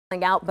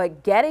out,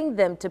 but getting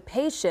them to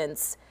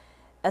patients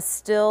is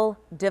still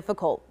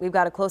difficult. We've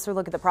got a closer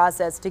look at the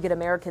process to get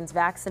Americans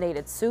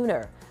vaccinated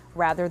sooner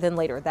rather than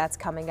later. That's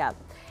coming up.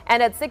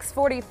 And at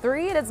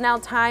 6:43, it is now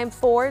time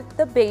for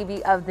the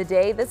baby of the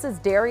day. This is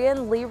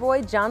Darian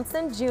Leroy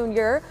Johnson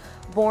Jr.,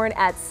 born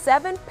at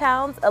 7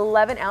 pounds,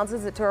 11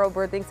 ounces at Turo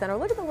Birthing Center.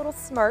 Look at the little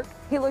smirk.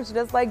 He looks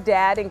just like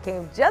dad and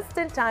came just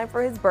in time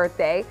for his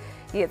birthday.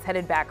 He is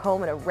headed back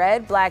home in a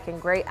red, black, and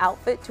gray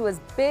outfit to his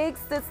big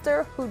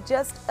sister, who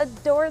just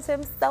adores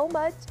him so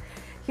much.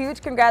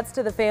 Huge congrats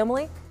to the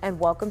family and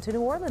welcome to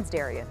New Orleans,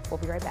 Darian. We'll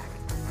be right back.